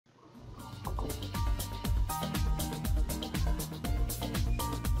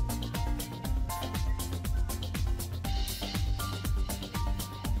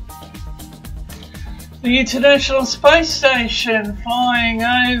The International Space Station flying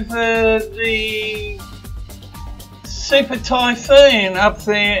over the super typhoon up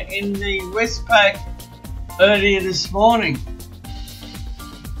there in the Westpac earlier this morning.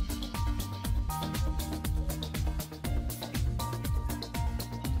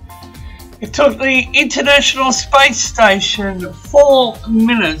 It took the International Space Station 4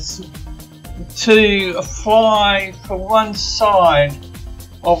 minutes to fly from one side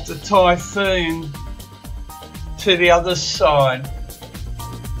of the typhoon to the other side.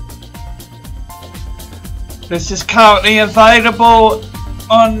 This is currently available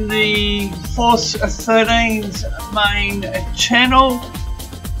on the Force 13's main channel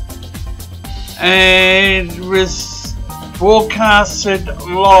and was broadcasted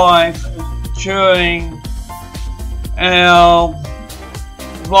live during our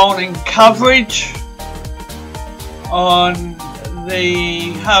morning coverage on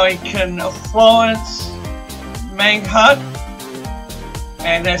the Hurricane Florence Manhunt,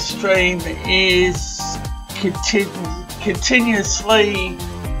 and that stream is continuously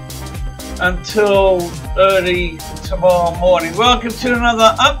until early tomorrow morning. Welcome to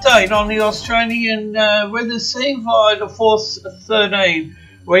another update on the Australian weather scene via the Force 13.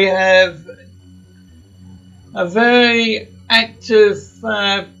 We have a very active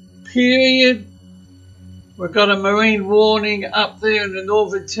period. We've got a marine warning up there in the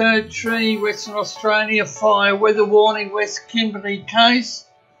Northern Territory, Western Australia, fire weather warning, West Kimberley coast,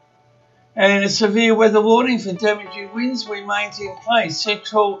 and a severe weather warning for damaging winds remains in place.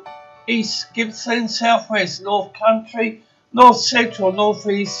 Central East Gippsland, Southwest North Country, North Central,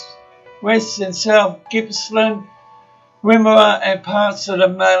 Northeast, West and South Gippsland, Wimmera and parts of the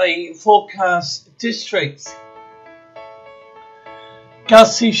Mallee forecast districts.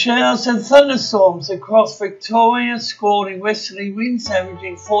 Gusty showers and thunderstorms across Victoria, squalling westerly winds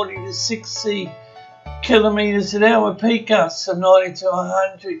averaging 40 to 60 kilometres an hour, peak gusts of 90 to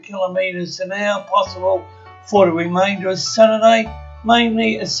 100 kilometres an hour possible for the remainder of Saturday,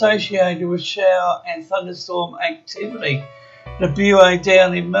 mainly associated with shower and thunderstorm activity. The Bureau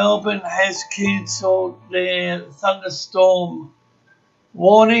down in Melbourne has cancelled their thunderstorm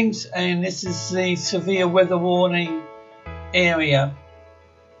warnings, and this is the severe weather warning area.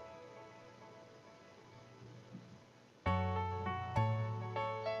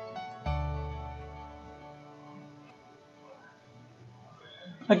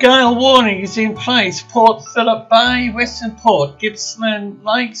 A gale warning is in place. Port Phillip Bay, Western Port, Gippsland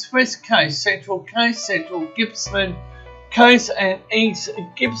Lakes, West Coast, Central Coast, Central Gippsland Coast and East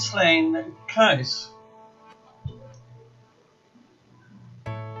Gippsland Coast.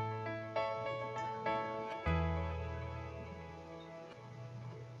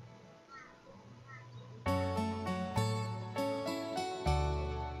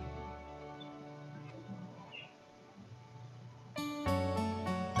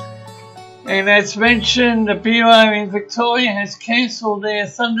 And as mentioned, the Bureau in Victoria has cancelled their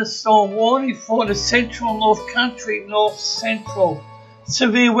thunderstorm warning for the central North Country, North Central.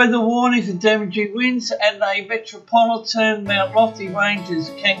 Severe weather warning for damaging winds at the Metropolitan, Mount Lofty Ranges,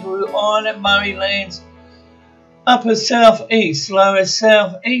 Kangaroo Island, Murraylands, Upper South East, Lower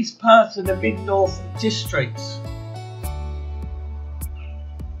South East, parts of the Mid-North districts.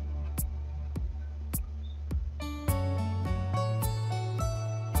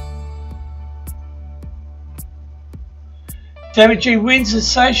 Damaging winds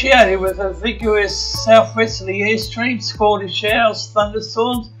associated with a vigorous southwesterly airstream, scalding showers,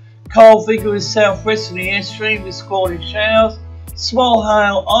 thunderstorms, cold vigorous southwesterly airstream with scalding showers, small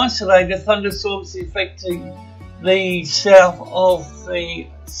hail, isolated thunderstorms affecting the south of the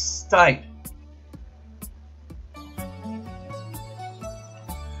state.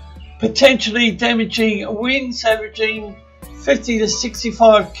 Potentially damaging winds averaging 50 to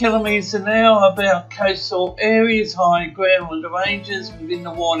 65 kilometres an hour about coastal areas, high ground ranges within the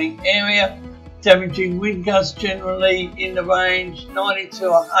warning area. Damaging wind gusts generally in the range 90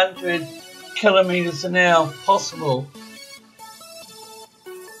 to 100 kilometres an hour possible.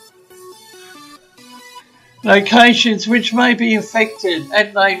 Locations which may be affected: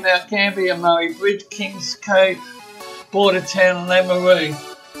 Adelaide, Mount Gambier, Murray Bridge, Kings Cove, Bordertown, Lamaroo.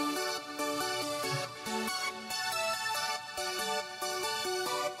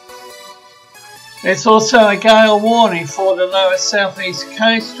 There's also a gale warning for the lower southeast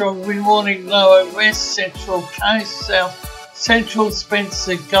coast, strong wind warning lower west central coast, south central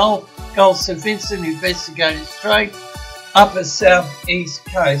Spencer Gulf, Gulf St Vincent, Investigating Strait, upper southeast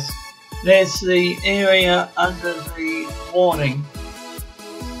coast. There's the area under the warning.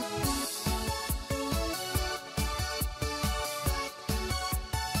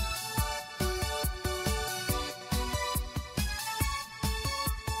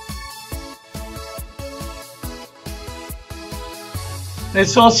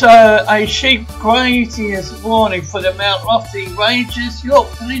 There's also a sheep graziers warning for the Mount Lofty Ranges, Yorke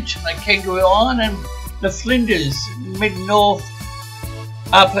Peninsula, Kangaroo Island, and the Flinders, mid-north,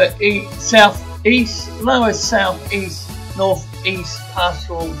 upper east, south-east, lower south-east, north-east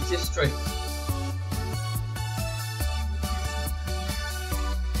pastoral districts.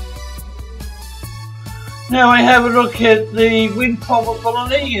 Now we have a look at the wind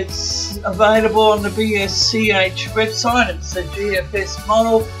probability. It's available on the BSCH website. It's the GFS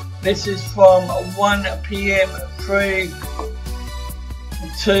model. This is from 1 PM through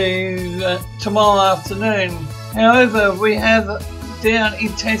to tomorrow afternoon. However, we have down in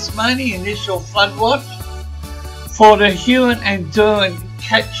Tasmania initial flood watch for the Huon and Durham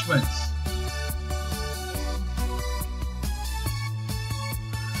catchments.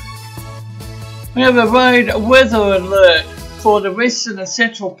 We have a road weather alert for the western and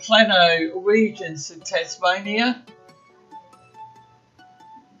central plateau regions in Tasmania.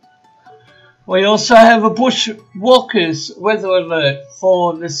 We also have a bushwalkers weather alert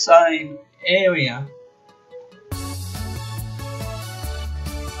for the same area.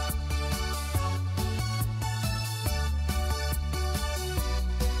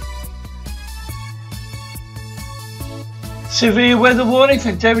 Severe weather warning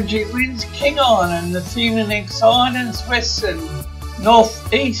for damaging winds, King Island and the Phoenix Islands, western,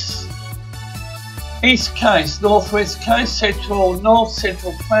 northeast, east coast, northwest coast, central, north,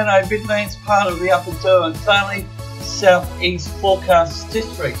 central plateau, midlands, part of the upper Durham Valley, southeast forecast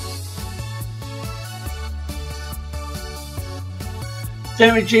districts.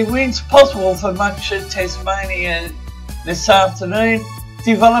 Damaging winds possible for much of Tasmania this afternoon.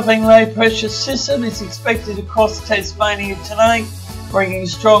 Developing low pressure system is expected to cross Tasmania today, bringing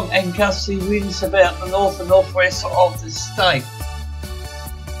strong and gusty winds about the north and northwest of the state.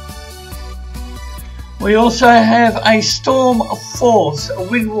 We also have a storm force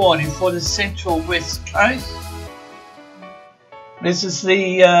wind warning for the central west coast. This is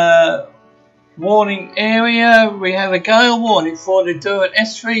the warning area. We have a gale warning for the Durham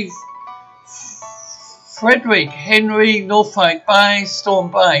Estuary, Frederick, Henry, Norfolk Bay,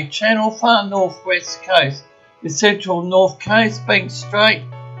 Storm Bay, Channel, far northwest coast, the central north coast, Bank Strait,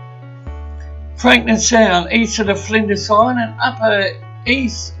 Franklin Sound, east of the Flinders Island, upper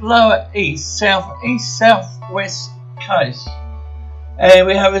east, lower east, southeast, southwest coast. And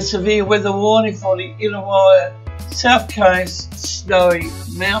we have a severe weather warning for the Illawarra South Coast Snowy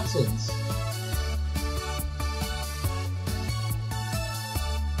Mountains.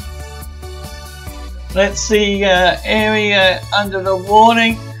 That's the area under the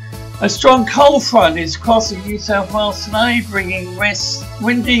warning. A strong cold front is crossing New South Wales today, bringing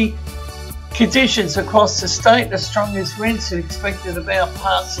windy conditions across the state. The strongest winds are expected about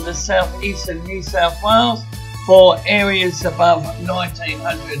parts of the southeastern New South Wales for areas above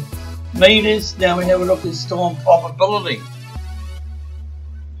 1900 metres. Now we have a look at storm probability.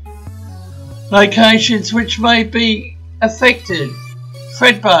 Locations which may be affected: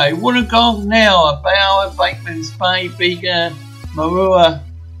 Fred Bay, Wollongong, Nowa, Bower, Batemans Bay, Bega, Marua,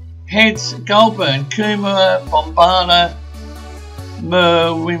 Heads, Goulburn, Coomera, Bombarda,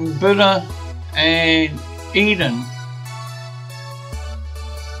 Murraylands and Eden.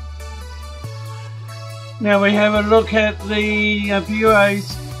 Now we have a look at the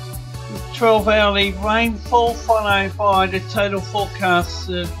Bureau's 12-hourly rainfall, followed by the total forecast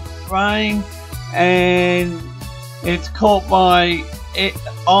of rain, and it's caught by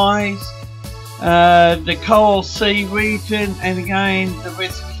eyes, the Coral Sea region, and again the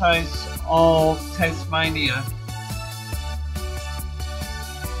west coast of Tasmania.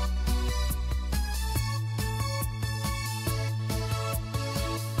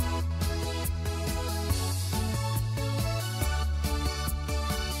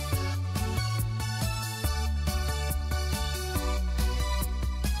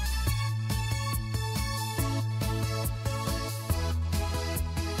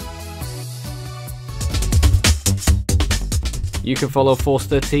 You can follow Force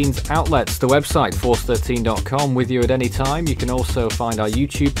 13's outlets, the website force13.com, with you at any time. You can also find our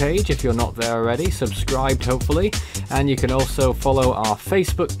YouTube page if you're not there already, subscribed hopefully, and you can also follow our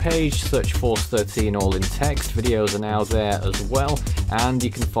Facebook page, search Force 13 all in text. Videos are now there as well, and you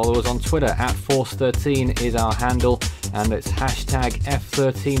can follow us on Twitter at Force 13 is our handle, and it's hashtag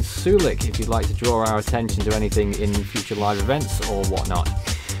F13Sulik if you'd like to draw our attention to anything in future live events or whatnot.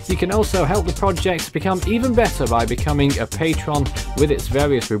 You can also help the project become even better by becoming a patron with its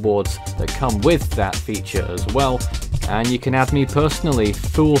various rewards that come with that feature as well. And you can add me personally,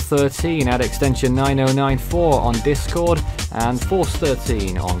 Fool13 at extension 9094 on Discord, and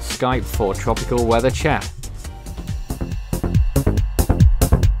Force13 on Skype for tropical weather chat.